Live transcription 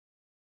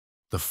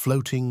The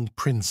Floating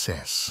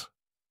Princess.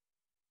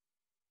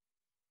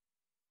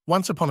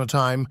 Once upon a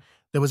time,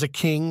 there was a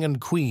king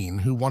and queen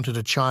who wanted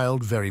a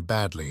child very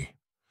badly.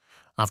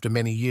 After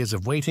many years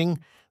of waiting,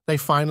 they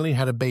finally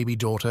had a baby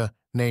daughter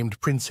named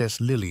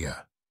Princess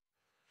Lilia.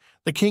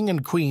 The king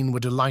and queen were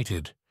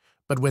delighted,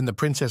 but when the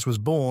princess was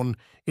born,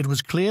 it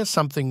was clear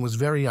something was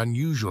very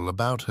unusual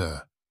about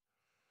her.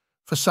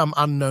 For some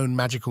unknown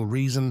magical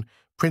reason,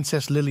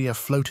 Princess Lilia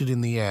floated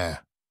in the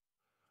air.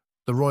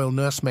 The royal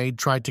nursemaid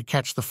tried to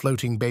catch the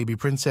floating baby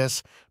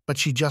princess, but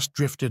she just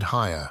drifted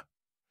higher.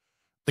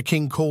 The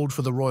king called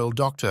for the royal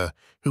doctor,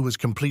 who was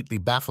completely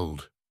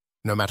baffled.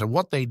 No matter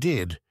what they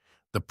did,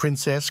 the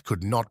princess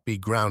could not be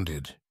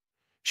grounded.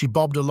 She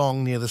bobbed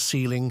along near the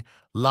ceiling,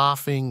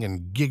 laughing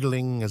and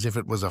giggling as if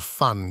it was a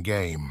fun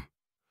game.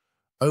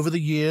 Over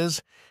the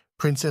years,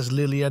 Princess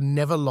Lilia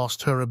never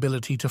lost her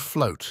ability to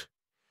float.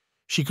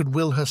 She could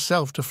will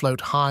herself to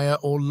float higher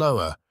or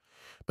lower,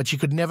 but she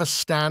could never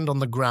stand on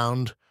the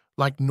ground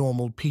like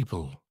normal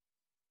people.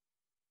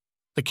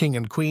 The king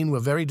and queen were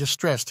very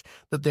distressed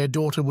that their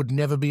daughter would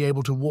never be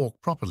able to walk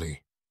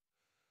properly.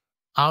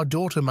 "Our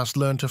daughter must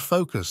learn to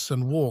focus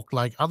and walk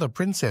like other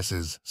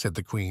princesses," said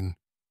the queen.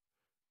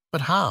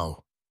 "But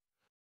how?"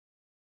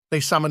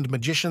 They summoned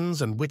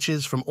magicians and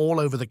witches from all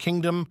over the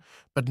kingdom,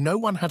 but no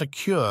one had a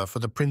cure for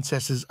the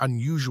princess's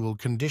unusual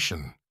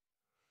condition.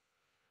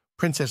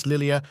 Princess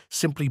Lilia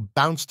simply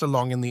bounced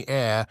along in the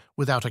air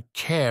without a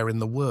care in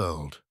the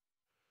world.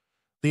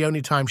 The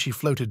only time she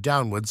floated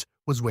downwards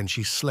was when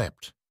she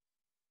slept.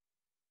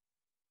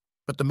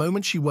 But the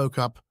moment she woke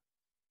up,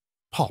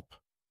 pop!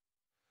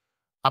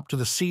 Up to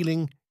the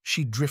ceiling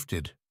she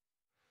drifted.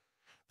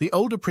 The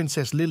older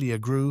Princess Lilia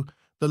grew,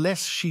 the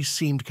less she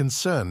seemed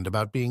concerned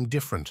about being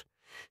different.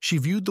 She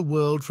viewed the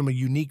world from a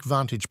unique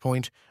vantage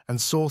point and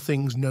saw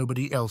things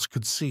nobody else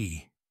could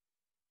see.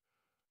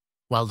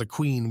 While the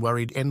queen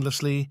worried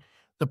endlessly,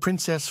 the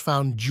princess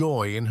found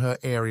joy in her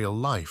aerial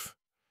life.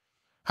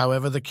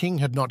 However, the king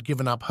had not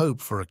given up hope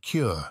for a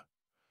cure.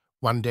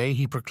 One day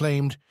he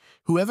proclaimed,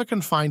 "Whoever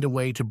can find a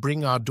way to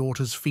bring our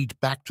daughter's feet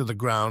back to the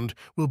ground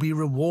will be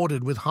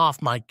rewarded with half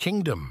my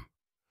kingdom."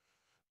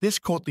 This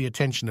caught the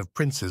attention of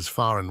princes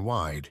far and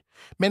wide.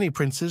 Many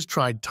princes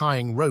tried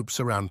tying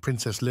ropes around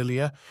Princess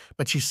Lilia,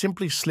 but she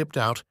simply slipped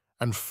out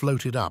and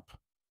floated up.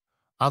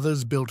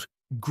 Others built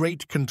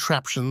great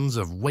contraptions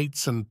of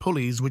weights and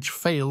pulleys which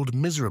failed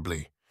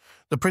miserably.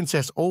 The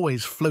princess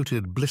always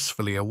floated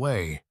blissfully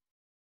away.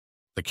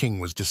 The king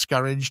was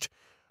discouraged,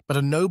 but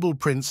a noble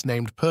prince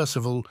named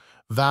Percival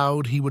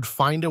vowed he would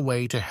find a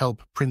way to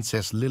help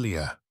Princess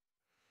Lilia.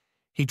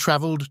 He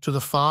traveled to the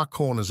far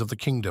corners of the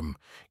kingdom,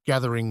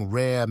 gathering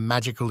rare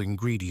magical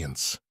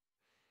ingredients.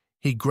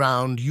 He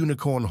ground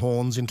unicorn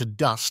horns into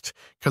dust,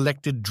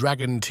 collected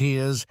dragon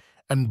tears,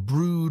 and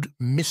brewed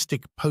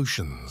mystic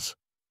potions.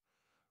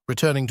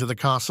 Returning to the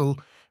castle,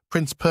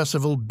 Prince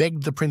Percival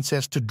begged the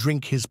princess to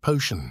drink his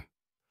potion.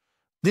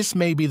 "This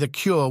may be the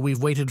cure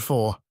we've waited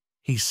for,"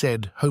 he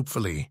said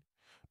hopefully,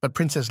 but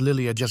Princess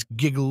Lilia just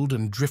giggled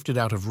and drifted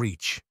out of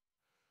reach.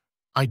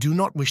 "I do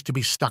not wish to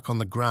be stuck on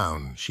the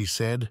ground," she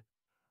said.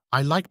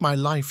 "I like my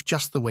life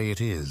just the way it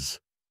is."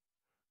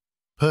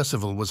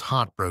 Percival was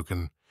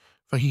heartbroken,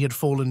 for he had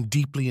fallen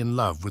deeply in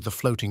love with the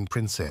floating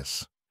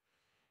princess.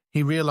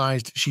 He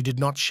realized she did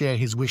not share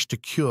his wish to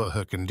cure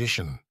her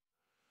condition.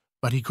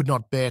 But he could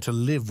not bear to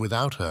live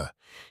without her.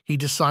 He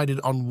decided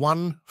on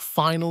one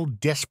final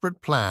desperate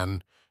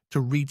plan to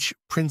reach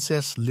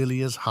Princess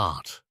Lilia's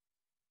heart.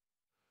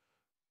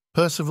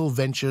 Percival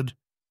ventured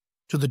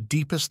to the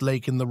deepest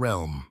lake in the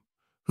realm,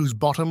 whose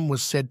bottom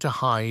was said to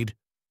hide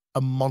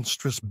a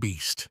monstrous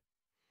beast.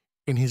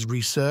 In his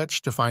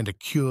research to find a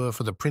cure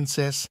for the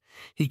princess,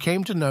 he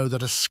came to know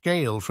that a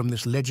scale from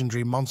this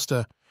legendary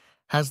monster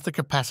has the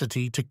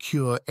capacity to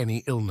cure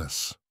any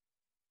illness.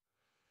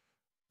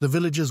 The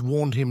villagers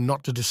warned him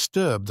not to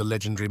disturb the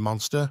legendary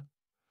monster,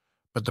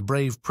 but the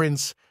brave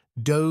prince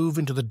dove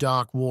into the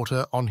dark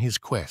water on his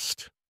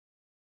quest.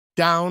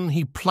 Down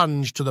he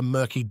plunged to the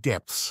murky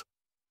depths.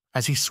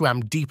 As he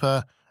swam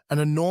deeper, an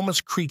enormous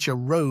creature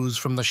rose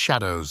from the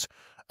shadows,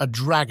 a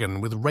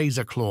dragon with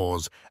razor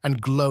claws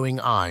and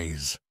glowing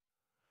eyes.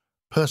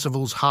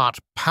 Percival's heart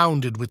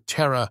pounded with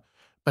terror,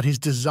 but his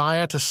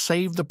desire to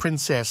save the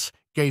princess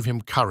gave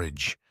him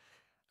courage.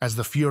 As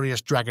the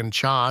furious dragon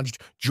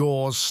charged,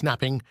 jaws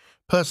snapping,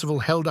 Percival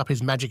held up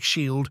his magic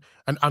shield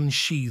and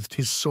unsheathed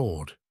his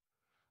sword.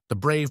 The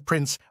brave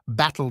prince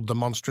battled the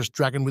monstrous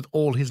dragon with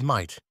all his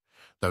might.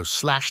 Though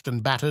slashed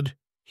and battered,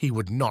 he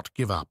would not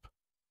give up.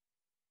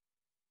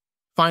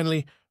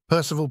 Finally,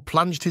 Percival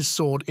plunged his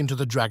sword into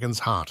the dragon's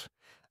heart.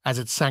 As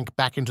it sank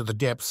back into the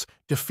depths,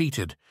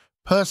 defeated,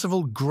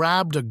 Percival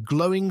grabbed a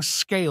glowing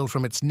scale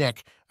from its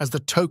neck as the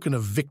token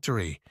of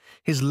victory.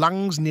 His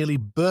lungs nearly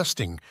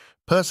bursting,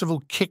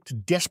 Percival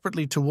kicked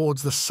desperately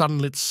towards the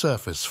sunlit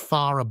surface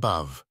far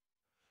above.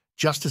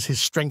 Just as his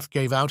strength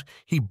gave out,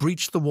 he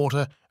breached the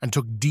water and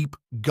took deep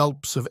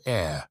gulps of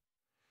air.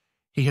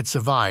 He had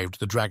survived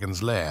the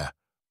dragon's lair,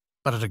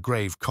 but at a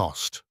grave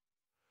cost.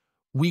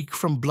 Weak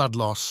from blood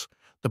loss,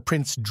 the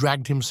prince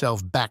dragged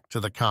himself back to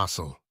the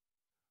castle.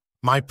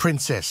 "My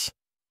princess,"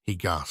 he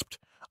gasped,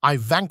 "I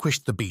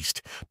vanquished the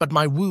beast, but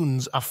my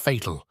wounds are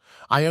fatal.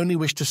 I only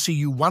wish to see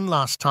you one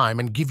last time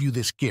and give you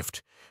this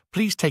gift.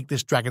 Please take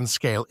this dragon's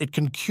scale. It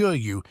can cure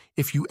you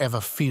if you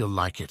ever feel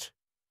like it."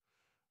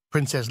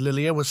 Princess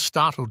Lilia was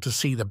startled to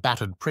see the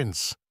battered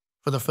prince.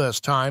 For the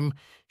first time,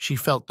 she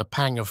felt the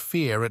pang of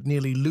fear at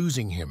nearly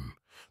losing him.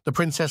 The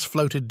princess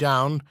floated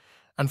down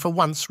and for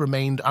once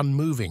remained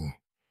unmoving,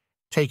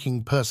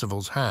 taking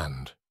Percival's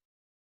hand.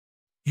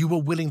 "You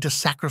were willing to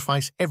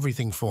sacrifice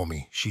everything for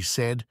me," she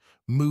said,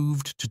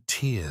 moved to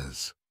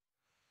tears.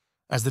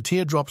 As the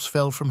teardrops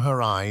fell from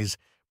her eyes,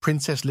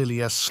 Princess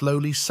Lilia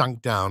slowly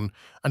sunk down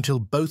until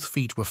both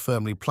feet were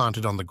firmly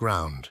planted on the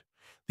ground.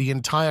 The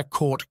entire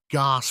court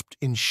gasped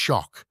in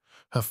shock.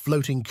 Her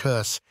floating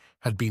curse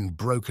had been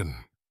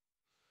broken.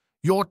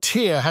 "Your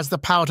tear has the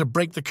power to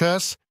break the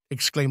curse,"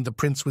 exclaimed the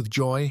prince with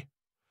joy.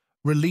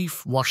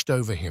 Relief washed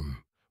over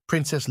him.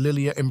 Princess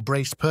Lilia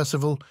embraced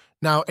Percival,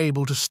 now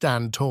able to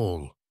stand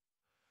tall.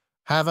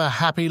 "Have a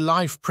happy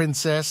life,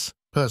 princess,"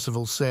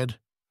 Percival said.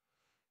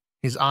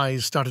 His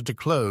eyes started to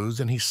close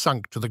and he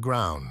sunk to the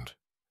ground.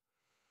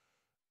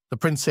 The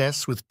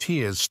princess, with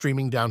tears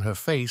streaming down her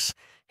face,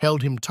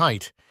 held him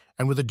tight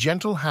and with a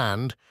gentle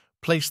hand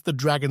placed the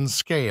dragon's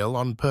scale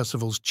on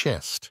Percival's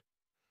chest.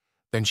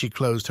 Then she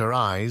closed her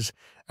eyes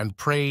and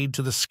prayed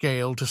to the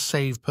scale to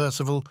save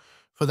Percival,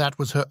 for that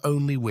was her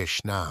only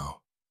wish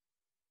now.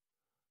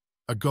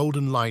 A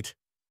golden light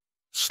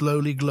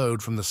slowly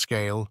glowed from the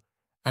scale,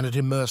 and it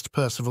immersed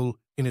Percival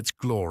in its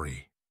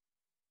glory.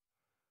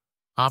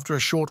 After a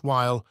short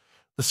while,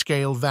 the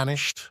scale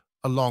vanished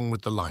along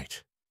with the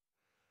light.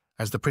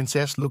 As the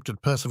princess looked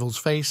at Percival's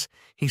face,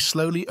 he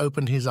slowly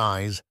opened his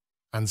eyes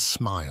and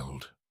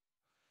smiled.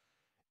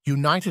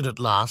 United at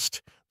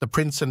last, the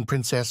prince and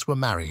princess were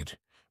married.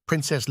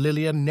 Princess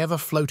Lilia never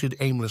floated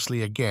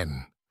aimlessly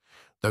again.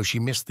 Though she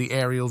missed the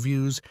aerial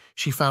views,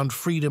 she found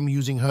freedom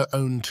using her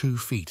own 2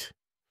 feet.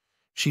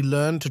 She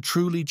learned to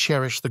truly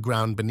cherish the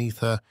ground beneath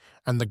her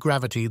and the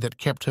gravity that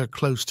kept her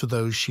close to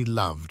those she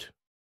loved.